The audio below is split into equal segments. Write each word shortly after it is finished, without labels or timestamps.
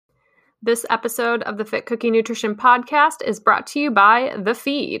This episode of the Fit Cookie Nutrition Podcast is brought to you by The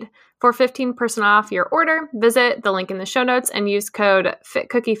Feed. For 15% off your order, visit the link in the show notes and use code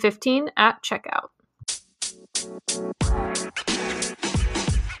FitCookie15 at checkout.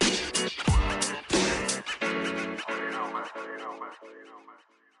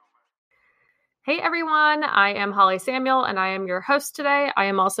 Hey everyone, I am Holly Samuel and I am your host today. I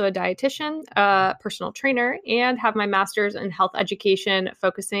am also a dietitian, a personal trainer, and have my master's in health education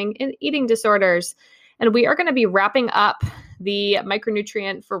focusing in eating disorders. And we are going to be wrapping up the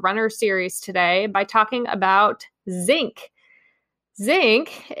Micronutrient for Runners series today by talking about zinc.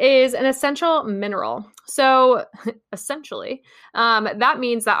 Zinc is an essential mineral. So essentially, that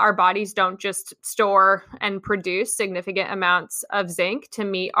means that our bodies don't just store and produce significant amounts of zinc to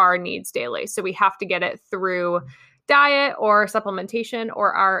meet our needs daily. So we have to get it through diet or supplementation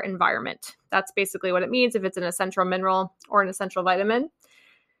or our environment. That's basically what it means if it's an essential mineral or an essential vitamin.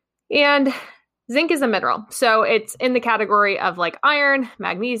 And zinc is a mineral. So it's in the category of like iron,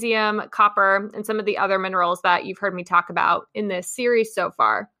 magnesium, copper, and some of the other minerals that you've heard me talk about in this series so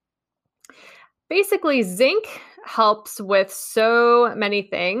far. Basically, zinc helps with so many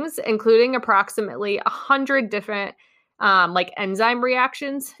things, including approximately 100 different enzyme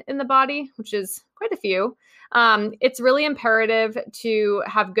reactions in the body, which is quite a few. It's really imperative to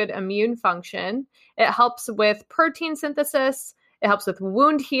have good immune function. It helps with protein synthesis. It helps with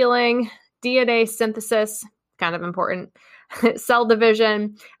wound healing, DNA synthesis, kind of important, cell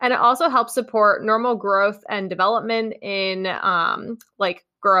division, and it also helps support normal growth and development in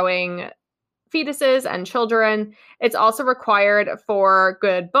growing fetuses and children. It's also required for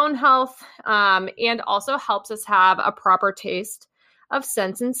good bone health and also helps us have a proper taste of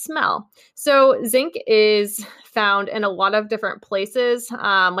sense and smell. So zinc is found in a lot of different places.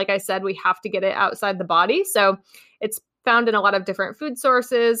 Like I said, we have to get it outside the body. So it's found in a lot of different food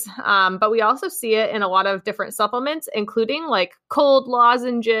sources, but we also see it in a lot of different supplements, including like cold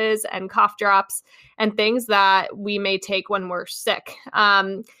lozenges and cough drops and things that we may take when we're sick.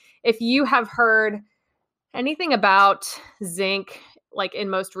 If you have heard anything about zinc, like in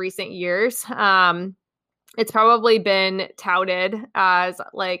most recent years, it's probably been touted as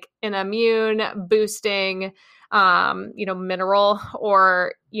like an immune boosting, mineral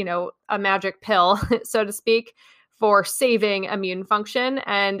or, a magic pill, so to speak, for saving immune function,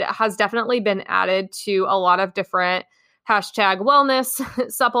 and has definitely been added to a lot of different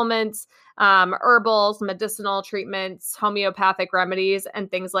 #wellness supplements, herbals, medicinal treatments, homeopathic remedies,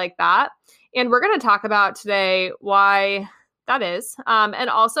 and things like that. And we're going to talk about today why that is, and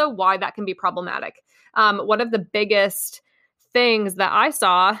also why that can be problematic. One of the biggest things that I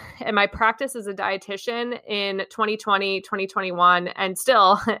saw in my practice as a dietitian in 2020, 2021, and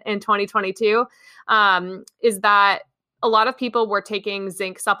still in 2022 is that a lot of people were taking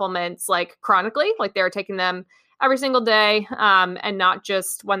zinc supplements like chronically, like they were taking them every single day and not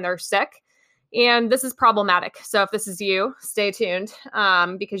just when they're sick. And this is problematic. So if this is you, stay tuned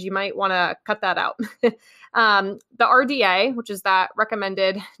because you might want to cut that out. The RDA, which is that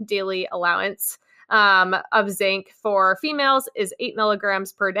recommended daily allowance of zinc for females, is 8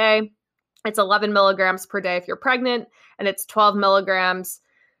 milligrams per day. It's 11 milligrams per day if you're pregnant, and it's 12 milligrams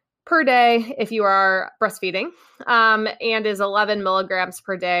per day if you are breastfeeding, and is 11 milligrams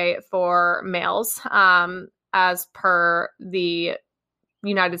per day for males, as per the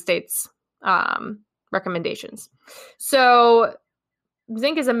United States recommendations. So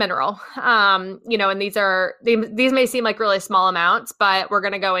zinc is a mineral, and these may seem like really small amounts, but we're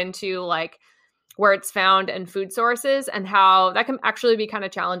going to go into like where it's found in food sources and how that can actually be kind of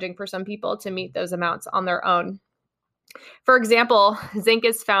challenging for some people to meet those amounts on their own. For example, zinc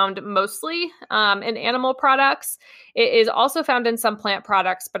is found mostly in animal products. It is also found in some plant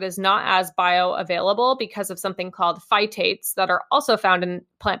products, but is not as bioavailable because of something called phytates that are also found in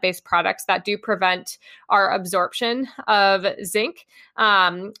plant-based products that do prevent our absorption of zinc.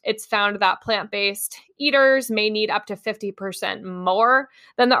 It's found that plant-based eaters may need up to 50% more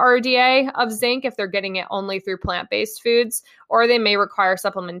than the RDA of zinc if they're getting it only through plant-based foods, or they may require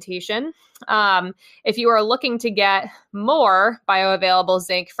supplementation. If you are looking to get more bioavailable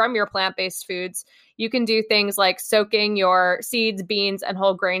zinc from your plant-based foods, you can do things like soaking your seeds, beans, and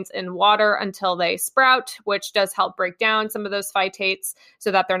whole grains in water until they sprout, which does help break down some of those phytates so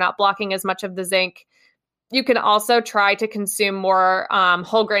that they're not blocking as much of the zinc. You can also try to consume more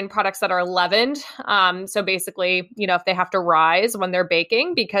whole grain products that are leavened. So basically, if they have to rise when they're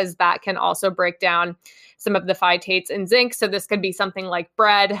baking, because that can also break down some of the phytates in zinc. So this could be something like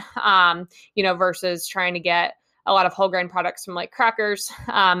bread, versus trying to get a lot of whole grain products from like crackers.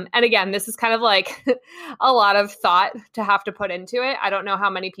 And again, this is kind of like a lot of thought to have to put into it. I don't know how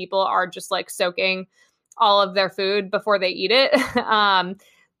many people are just like soaking all of their food before they eat it.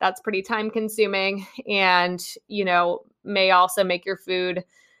 That's pretty time consuming and, may also make your food,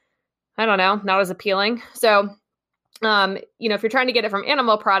 I don't know, not as appealing. So if you're trying to get it from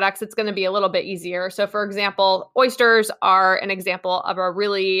animal products, it's going to be a little bit easier. So for example, oysters are an example of a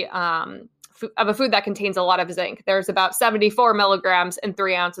really, of a food that contains a lot of zinc. There's about 74 milligrams in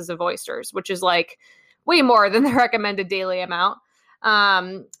 3 ounces of oysters, which is like way more than the recommended daily amount.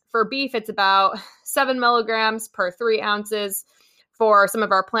 For beef, it's about 7 milligrams per 3 ounces. For some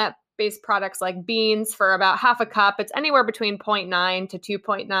of our plant-based products like beans, for about half a cup, it's anywhere between 0.9 to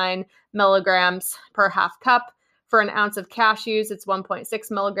 2.9 milligrams per half cup. For an ounce of cashews, it's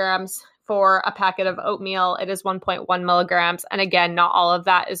 1.6 milligrams. For a packet of oatmeal, it is 1.1 milligrams. And again, not all of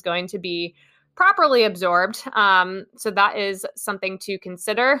that is going to be properly absorbed. So that is something to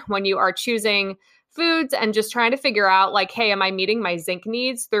consider when you are choosing foods and just trying to figure out like, hey, am I meeting my zinc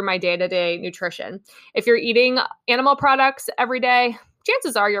needs through my day-to-day nutrition? If you're eating animal products every day,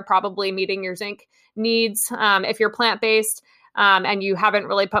 chances are you're probably meeting your zinc needs. If you're plant-based, and you haven't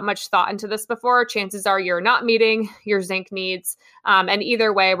really put much thought into this before, chances are you're not meeting your zinc needs. And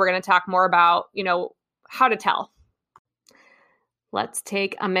either way, we're going to talk more about, how to tell. Let's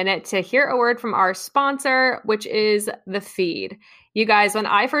take a minute to hear a word from our sponsor, which is The Feed. You guys, when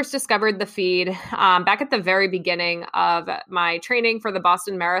I first discovered The Feed, back at the very beginning of my training for the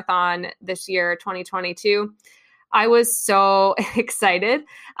Boston Marathon this year, 2022, I was so excited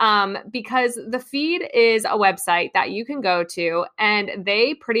because The Feed is a website that you can go to and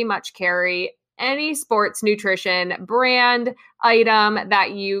they pretty much carry any sports nutrition brand item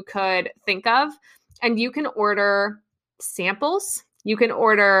that you could think of. And you can order samples, you can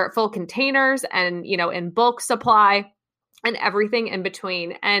order full containers and, in bulk supply and everything in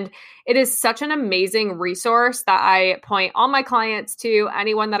between. And it is such an amazing resource that I point all my clients to,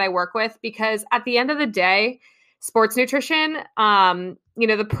 anyone that I work with, because at the end of the day, sports nutrition,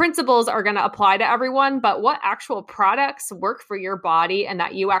 the principles are going to apply to everyone, but what actual products work for your body and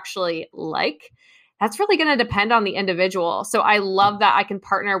that you actually like, that's really going to depend on the individual. So I love that I can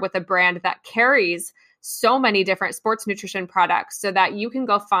partner with a brand that carries so many different sports nutrition products so that you can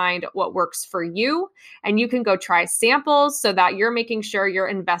go find what works for you and you can go try samples so that you're making sure you're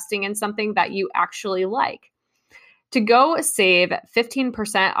investing in something that you actually like. To go save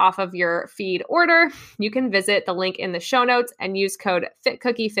 15% off of your Feed order, you can visit the link in the show notes and use code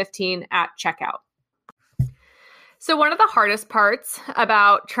FitCookie15 at checkout. So one of the hardest parts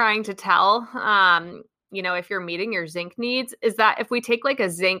about trying to tell, if you're meeting your zinc needs is that if we take like a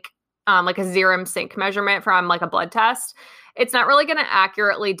zinc, like a serum zinc measurement from like a blood test, it's not really going to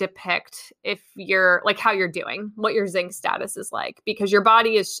accurately depict if you're like how you're doing, what your zinc status is like, because your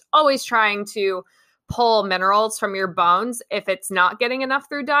body is always trying to pull minerals from your bones if it's not getting enough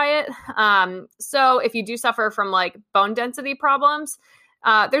through diet. So if you do suffer from like bone density problems,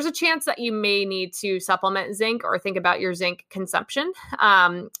 there's a chance that you may need to supplement zinc or think about your zinc consumption,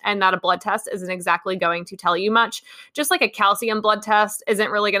 and that a blood test isn't exactly going to tell you much. Just like a calcium blood test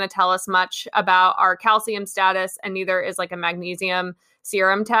isn't really going to tell us much about our calcium status, and neither is like a magnesium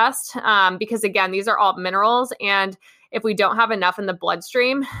serum test, because again, these are all minerals, and if we don't have enough in the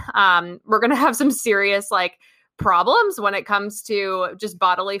bloodstream, we're going to have some serious like problems when it comes to just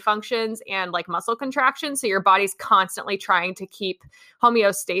bodily functions and like muscle contraction. So your body's constantly trying to keep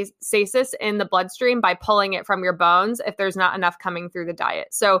homeostasis in the bloodstream by pulling it from your bones if there's not enough coming through the diet.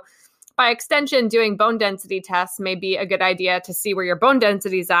 So by extension, doing bone density tests may be a good idea to see where your bone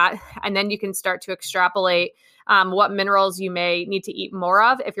density is at. And then you can start to extrapolate what minerals you may need to eat more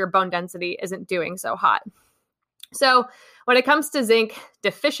of if your bone density isn't doing so hot. So when it comes to zinc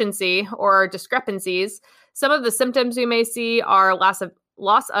deficiency or discrepancies, some of the symptoms we may see are loss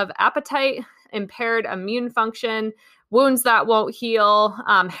of appetite, impaired immune function, wounds that won't heal,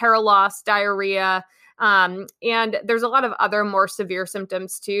 hair loss, diarrhea, and there's a lot of other more severe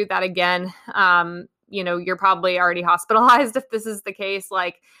symptoms too that again, you're probably already hospitalized if this is the case,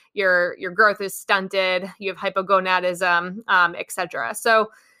 like your growth is stunted, you have hypogonadism, etc.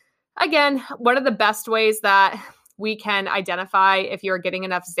 So again, one of the best ways that we can identify if you're getting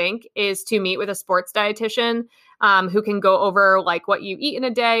enough zinc is to meet with a sports dietitian who can go over like what you eat in a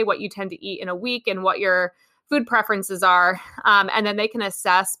day, what you tend to eat in a week, and what your food preferences are. And then they can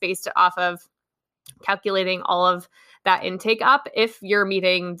assess based off of calculating all of that intake up if you're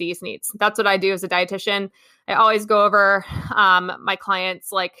meeting these needs. That's what I do as a dietitian. I always go over my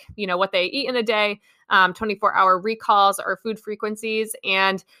clients, like, what they eat in a day, 24-hour recalls or food frequencies,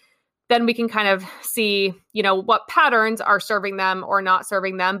 and then we can kind of see, what patterns are serving them or not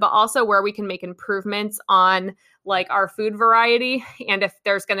serving them, but also where we can make improvements on like our food variety and if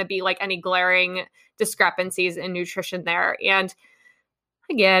there's going to be like any glaring discrepancies in nutrition there. And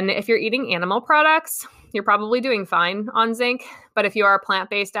again, if you're eating animal products, you're probably doing fine on zinc. But if you are a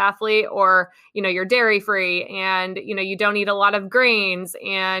plant-based athlete or, you're dairy-free and, you don't eat a lot of grains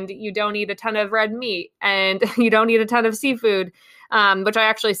and you don't eat a ton of red meat and you don't eat a ton of seafood, which I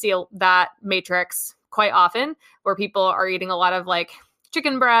actually see that matrix quite often where people are eating a lot of like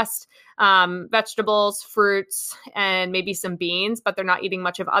chicken breast, vegetables, fruits, and maybe some beans, but they're not eating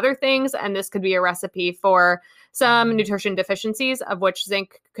much of other things. And this could be a recipe for some nutrition deficiencies, of which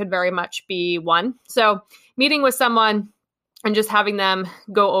zinc could very much be one. So meeting with someone and just having them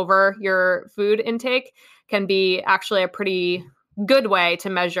go over your food intake can be actually a pretty good way to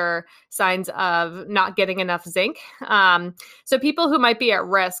measure signs of not getting enough zinc. So people who might be at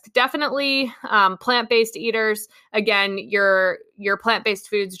risk, definitely plant-based eaters. Again, your plant-based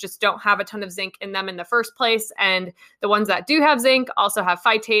foods just don't have a ton of zinc in them in the first place. And the ones that do have zinc also have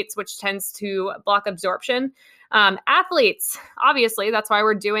phytates, which tends to block absorption. Athletes, obviously, that's why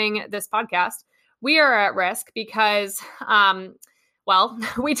we're doing this podcast. We are at risk because,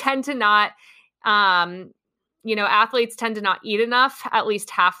 we tend to not, athletes tend to not eat enough at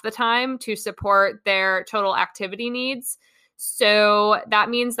least half the time to support their total activity needs. So that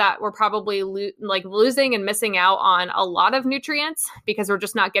means that we're probably losing and missing out on a lot of nutrients because we're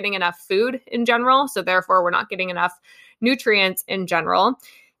just not getting enough food in general. So therefore, we're not getting enough nutrients in general.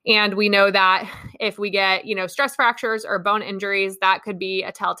 And we know that if we get, stress fractures or bone injuries, that could be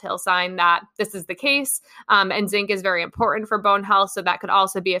a telltale sign that this is the case. And zinc is very important for bone health. So that could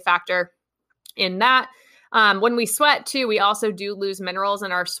also be a factor in that. When we sweat too, we also do lose minerals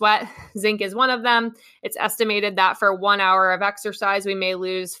in our sweat. Zinc is one of them. It's estimated that for 1 hour of exercise, we may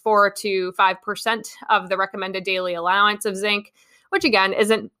lose 4 to 5% of the recommended daily allowance of zinc, which again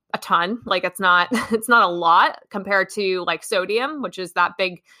isn't a ton. Like it's not a lot compared to like sodium, which is that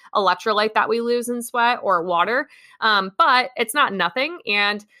big electrolyte that we lose in sweat, or water. But it's not nothing.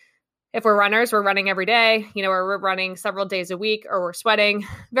 And if we're runners, we're running every day, or we're running several days a week, or we're sweating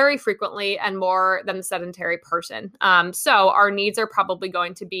very frequently and more than the sedentary person. So our needs are probably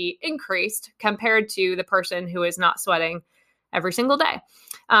going to be increased compared to the person who is not sweating every single day.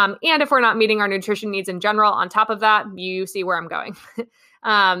 And if we're not meeting our nutrition needs in general, on top of that, you see where I'm going.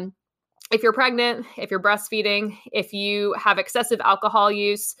 If you're pregnant, if you're breastfeeding, if you have excessive alcohol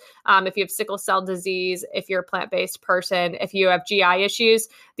use, if you have sickle cell disease, if you're a plant-based person, if you have GI issues,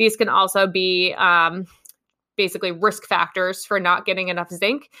 these can also be basically risk factors for not getting enough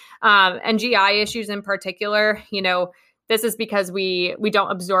zinc. And GI issues in particular, this is because we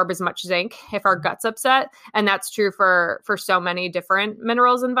don't absorb as much zinc if our gut's upset. And that's true for so many different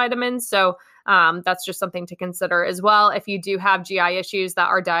minerals and vitamins. So that's just something to consider as well. If you do have GI issues that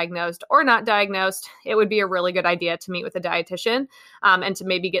are diagnosed or not diagnosed, it would be a really good idea to meet with a dietitian and to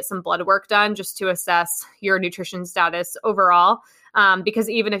maybe get some blood work done just to assess your nutrition status overall. Because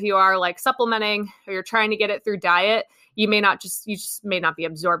even if you are like supplementing or you're trying to get it through diet, you just may not be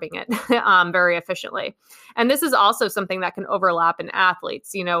absorbing it very efficiently. And this is also something that can overlap in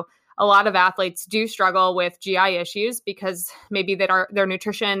athletes. A lot of athletes do struggle with GI issues because maybe their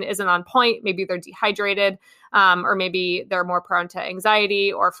nutrition isn't on point. Maybe they're dehydrated, or maybe they're more prone to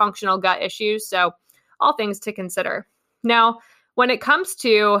anxiety or functional gut issues. So all things to consider. Now, when it comes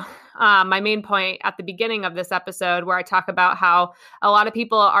to my main point at the beginning of this episode, where I talk about how a lot of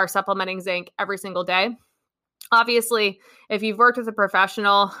people are supplementing zinc every single day, obviously, if you've worked with a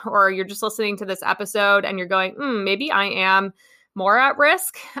professional or you're just listening to this episode and you're going, maybe I am more at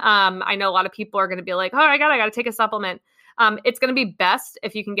risk. I know a lot of people are going to be like, oh, I got to take a supplement. It's going to be best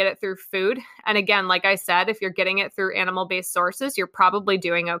if you can get it through food. And again, like I said, if you're getting it through animal-based sources, you're probably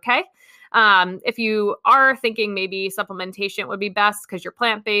doing okay. If you are thinking maybe supplementation would be best because you're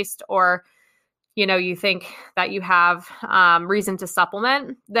plant-based, or you think that you have reason to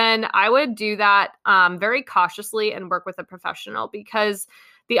supplement, then I would do that very cautiously and work with a professional, because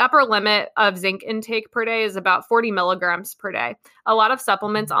the upper limit of zinc intake per day is about 40 milligrams per day. A lot of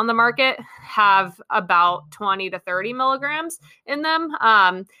supplements on the market have about 20 to 30 milligrams in them.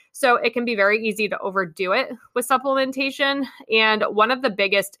 So it can be very easy to overdo it with supplementation. And one of the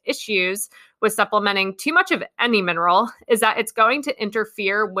biggest issues with supplementing too much of any mineral is that it's going to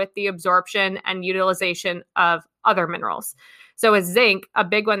interfere with the absorption and utilization of other minerals. So with zinc, a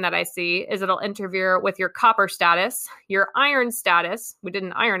big one that I see is it'll interfere with your copper status, your iron status. We did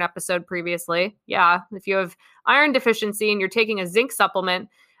an iron episode previously. Yeah, if you have iron deficiency and you're taking a zinc supplement,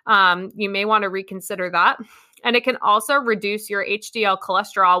 you may want to reconsider that. And it can also reduce your HDL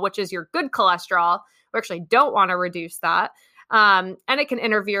cholesterol, which is your good cholesterol. We actually don't want to reduce that. And it can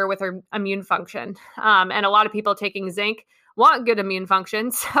interfere with our immune function. And a lot of people taking zinc want good immune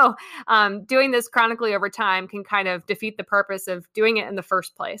function. So doing this chronically over time can kind of defeat the purpose of doing it in the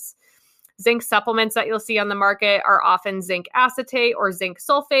first place. Zinc supplements that you'll see on the market are often zinc acetate or zinc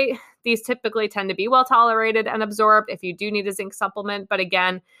sulfate. These typically tend to be well tolerated and absorbed if you do need a zinc supplement. But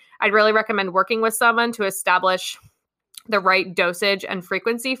again, I'd really recommend working with someone to establish the right dosage and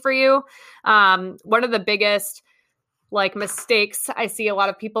frequency for you. One of the biggest mistakes I see a lot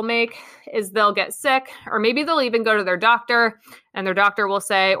of people make is they'll get sick, or maybe they'll even go to their doctor and their doctor will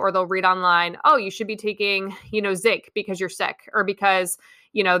say, or they'll read online, oh, you should be taking, zinc because you're sick, or because,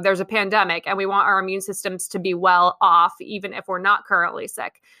 there's a pandemic and we want our immune systems to be well off, even if we're not currently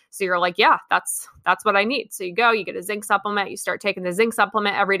sick. So you're like, yeah, that's what I need. So you go, you get a zinc supplement, you start taking the zinc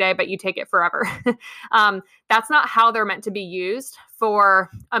supplement every day, but you take it forever. That's not how they're meant to be used for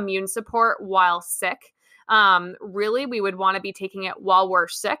immune support while sick. Really, we would want to be taking it while we're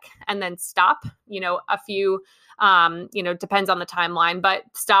sick and then stop, a few, depends on the timeline, but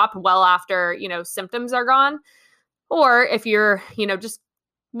stop well after, symptoms are gone. Or if you're, just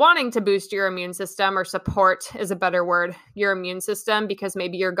wanting to boost your immune system, or support is a better word, your immune system, because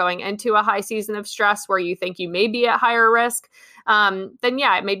maybe you're going into a high season of stress where you think you may be at higher risk, then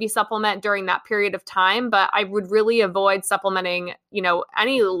yeah, maybe supplement during that period of time. But I would really avoid supplementing,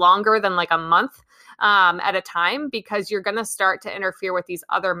 any longer than like a month at a time, because you're going to start to interfere with these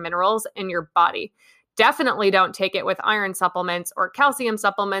other minerals in your body. Definitely don't take it with iron supplements or calcium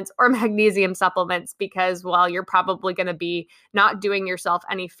supplements or magnesium supplements, because, well, you're probably going to be not doing yourself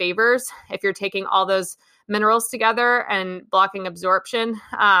any favors if you're taking all those minerals together and blocking absorption.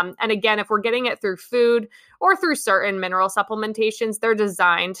 And again, if we're getting it through food or through certain mineral supplementations, they're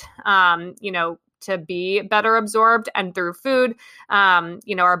designed, to be better absorbed. And through food,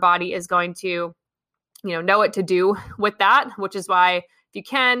 our body is going to, know what to do with that, which is why if you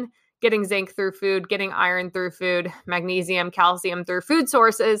can, getting zinc through food, getting iron through food, magnesium, calcium through food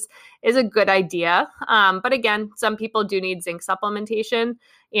sources is a good idea. But again, some people do need zinc supplementation,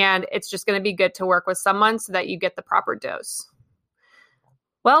 and it's just going to be good to work with someone so that you get the proper dose.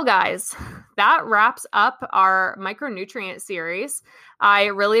 Well, guys, that wraps up our micronutrient series. I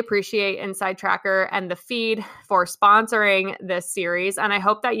really appreciate Inside Tracker and the feed for sponsoring this series, and I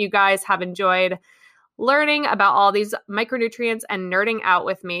hope that you guys have enjoyed learning about all these micronutrients and nerding out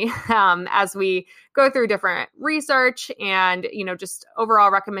with me as we go through different research and, just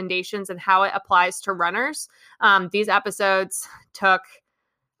overall recommendations and how it applies to runners. These episodes took,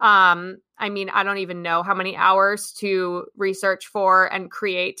 I don't even know how many hours to research for and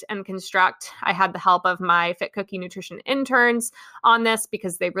create and construct. I had the help of my Fit Cookie Nutrition interns on this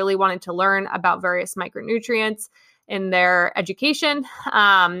because they really wanted to learn about various micronutrients in their education.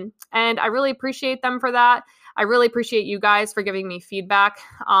 And I really appreciate them for that. I really appreciate you guys for giving me feedback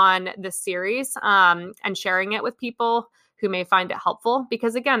on this series and sharing it with people who may find it helpful,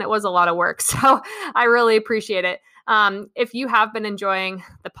 because again, it was a lot of work. So I really appreciate it. If you have been enjoying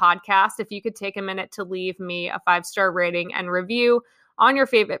the podcast, if you could take a minute to leave me a 5-star rating and review on your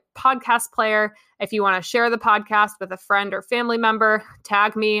favorite podcast player. If you want to share the podcast with a friend or family member,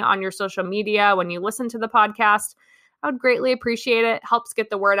 tag me on your social media when you listen to the podcast. I would greatly appreciate it. Helps get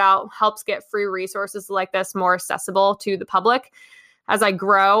the word out, helps get free resources like this more accessible to the public. As I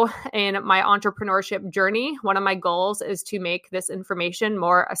grow in my entrepreneurship journey, one of my goals is to make this information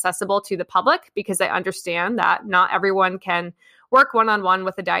more accessible to the public, because I understand that not everyone can work one-on-one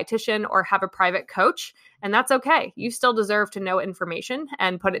with a dietitian or have a private coach, and that's okay. You still deserve to know information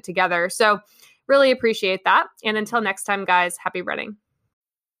and put it together. So really appreciate that. And until next time, guys, happy running.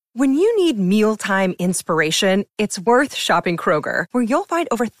 When you need mealtime inspiration, it's worth shopping Kroger, where you'll find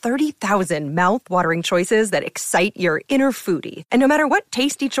over 30,000 mouth-watering choices that excite your inner foodie. And no matter what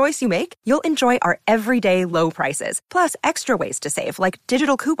tasty choice you make, you'll enjoy our everyday low prices, plus extra ways to save, like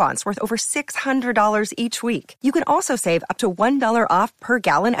digital coupons worth over $600 each week. You can also save up to $1 off per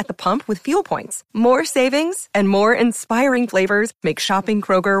gallon at the pump with fuel points. More savings and more inspiring flavors make shopping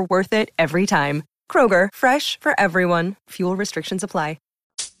Kroger worth it every time. Kroger, fresh for everyone. Fuel restrictions apply.